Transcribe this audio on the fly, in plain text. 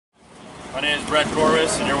My name is Brett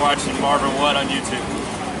Corvus, and you're watching Marvin What on YouTube.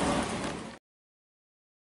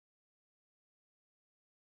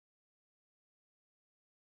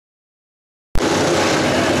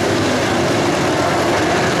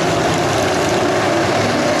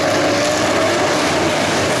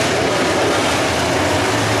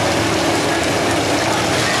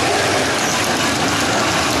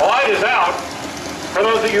 Light is out. For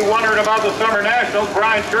those of you wondering about the Summer Nationals,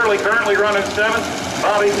 Brian Shirley currently running 7th.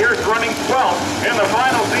 Bobby Pierce running 12th in the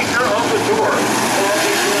final feature of the tour.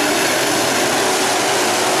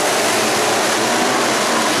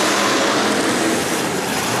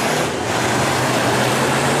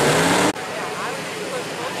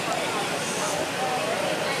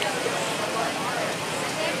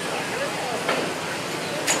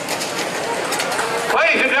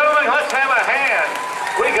 Ladies and gentlemen, let's have a hand.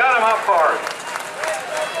 We got him up for it.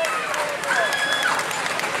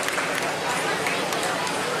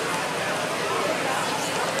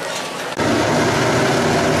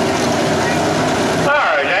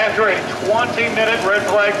 After a 20-minute red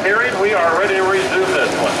flag period, we are ready to resume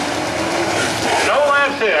this one. No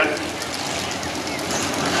laps in.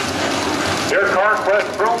 Their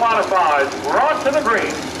CarQuest Pro Modifieds brought to the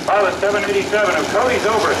green by the 787 of Cody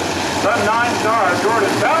Zobrist, the 9-star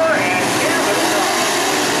Jordan Bauer, and Cameron Scott.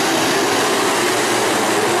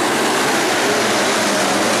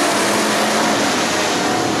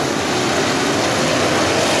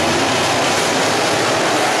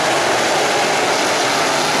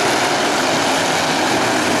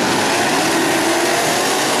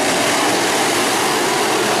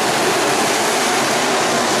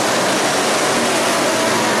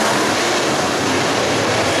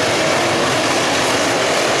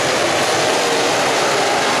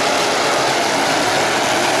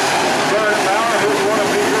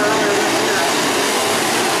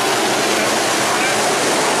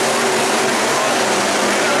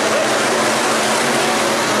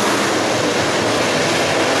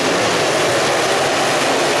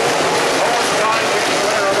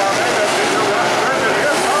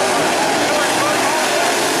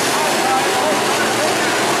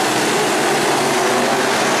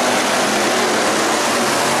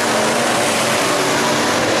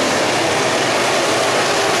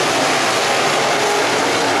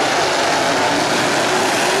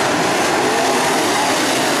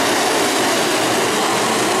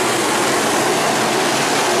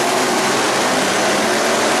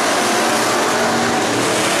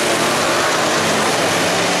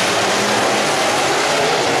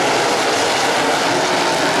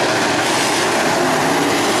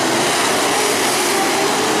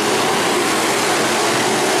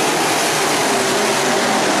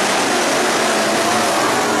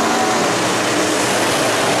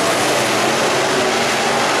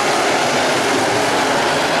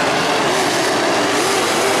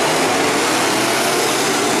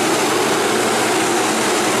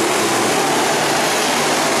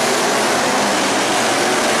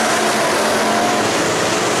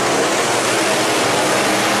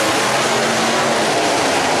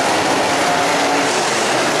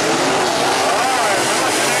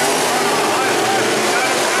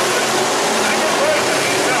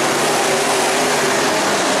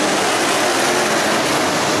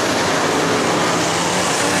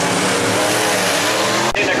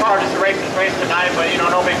 Tonight, but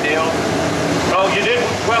no big deal. Well, you did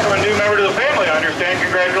welcome a new member to the family, I understand.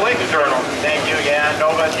 Congratulations, Arnold. Thank you. Yeah,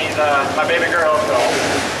 Nova, she's my baby girl, so,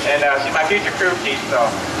 and she's my future crew chief, so.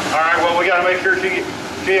 All right, well, we got to make sure she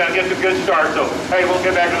gets a good start. So, hey, we'll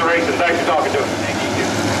get back to the race, and thanks for talking to us. Thank you.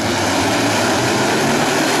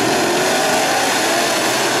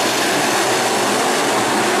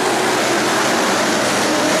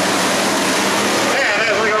 And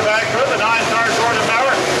as we go back to the 9-star Jordan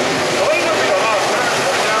Bauer, the lead will be a lot of turns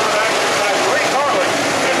down the back by Ray Carlin.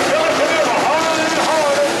 And Philip to the hard and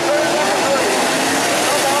hard in turn number 3.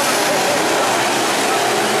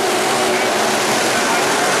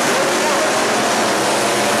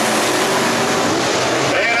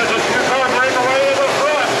 And as the 2-car breakaway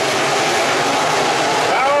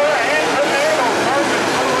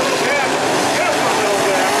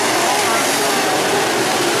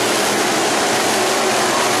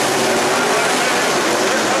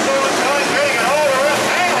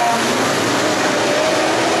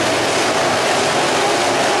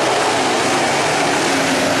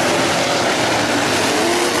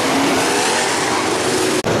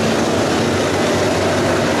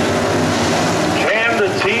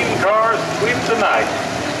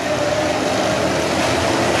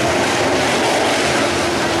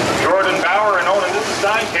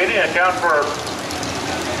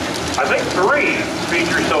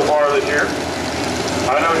car this year.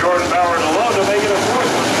 I know Jordan Bauer would love to make it a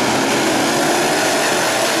fourth one.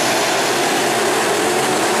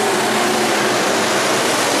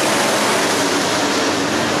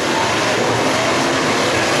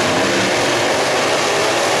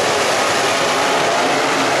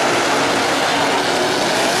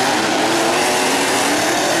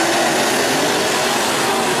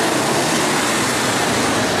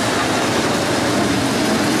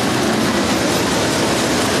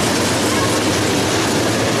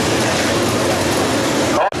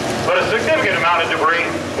 Debris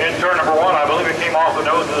in turn number one. I believe it came off the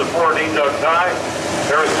nose of the 4D Doug tie.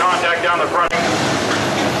 There was contact down the front.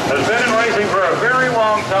 Has been in racing for a very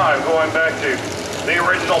long time, going back to the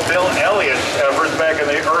original Bill Elliott efforts back in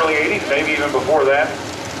the early 80s, maybe even before that.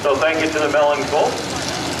 So thank you to the Mellon folks.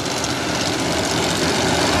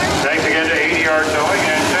 Thanks again to 80-Yard Towing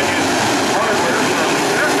and Tenya's hardware from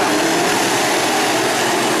their company.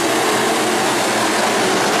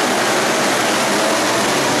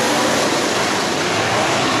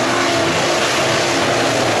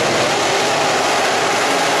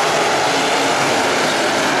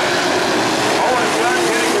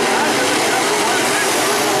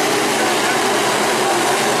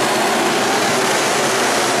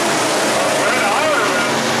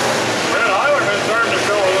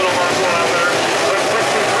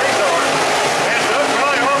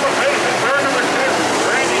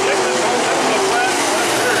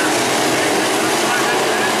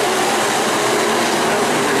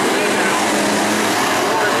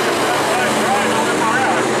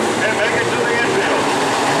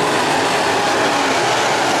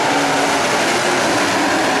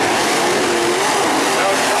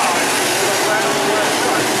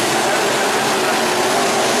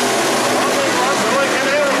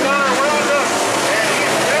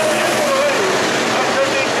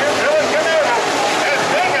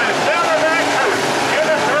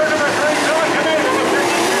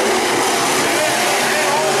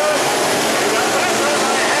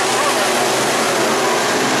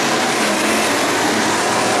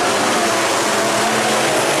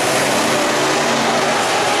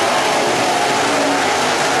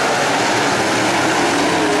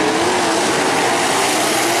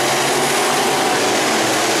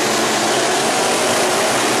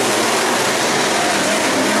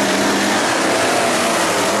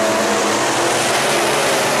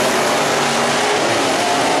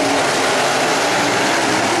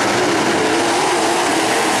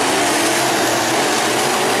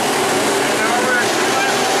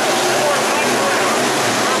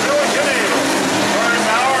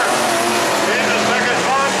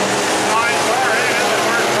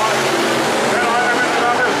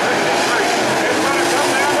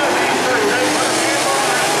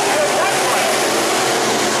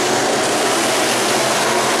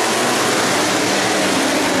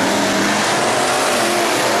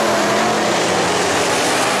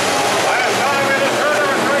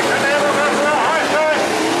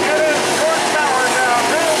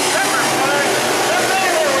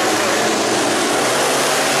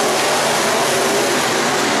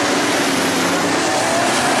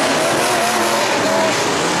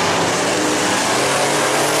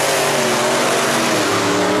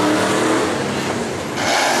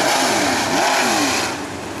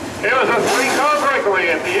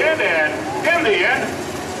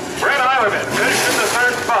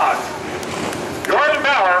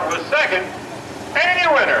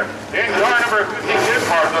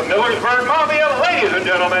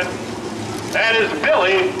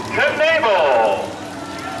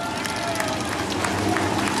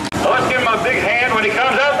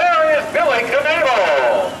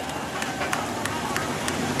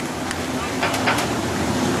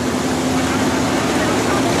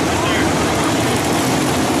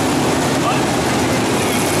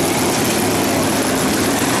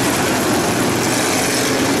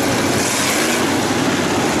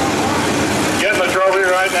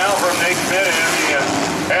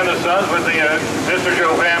 Mr.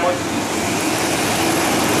 Joe family.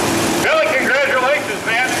 Billy, congratulations,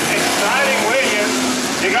 man. Exciting win.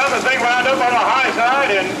 You got the thing wound up on the high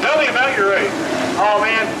side, and tell me about your race. Oh,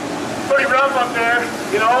 man, pretty rough up there,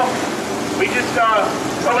 you know. We just,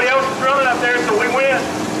 nobody else was running up there, so we went.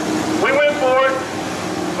 We went for it.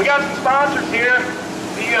 We got some sponsors here.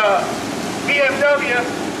 The BMW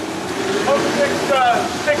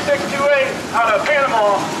 6628 out of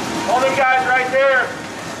Panama. All them guys right there.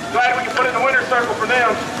 Glad we can put it in the winner's circle for them.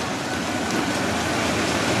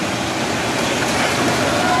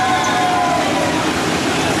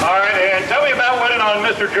 All right, and tell me about winning on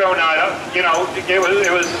Mr. Joe night. You know,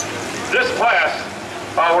 it was this class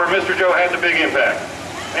where Mr. Joe had the big impact.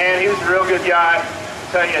 Man, he was a real good guy. I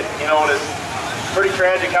tell you, you know, it's pretty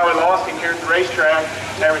tragic how we lost him here at the racetrack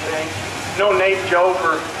and everything. Known Nate and Joe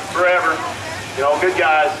for forever. You know, good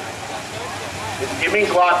guys. It means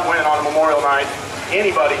a lot to win on a Memorial night.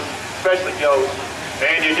 Anybody's, especially Joe's.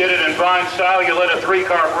 And you did it in fine style. You led a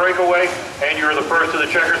 3-car breakaway, and you were the first of the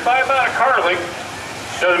checkers by about a car length.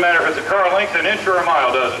 Doesn't matter if it's a car length, an inch or a mile,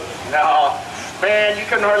 does it? No, man, you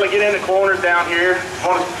couldn't hardly get in the corners down here. I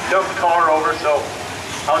want to dump the car over, so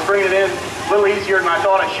I was bringing it in a little easier than I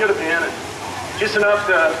thought I should have been. And just enough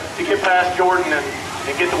to get past Jordan and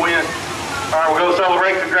get the win. All right, we'll go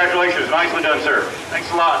celebrate. Congratulations. Nicely done, sir. Thanks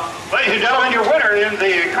a lot. Ladies and gentlemen, your winner in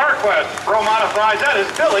the Car Quest Pro Modifieds, that is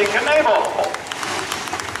Billy Knable.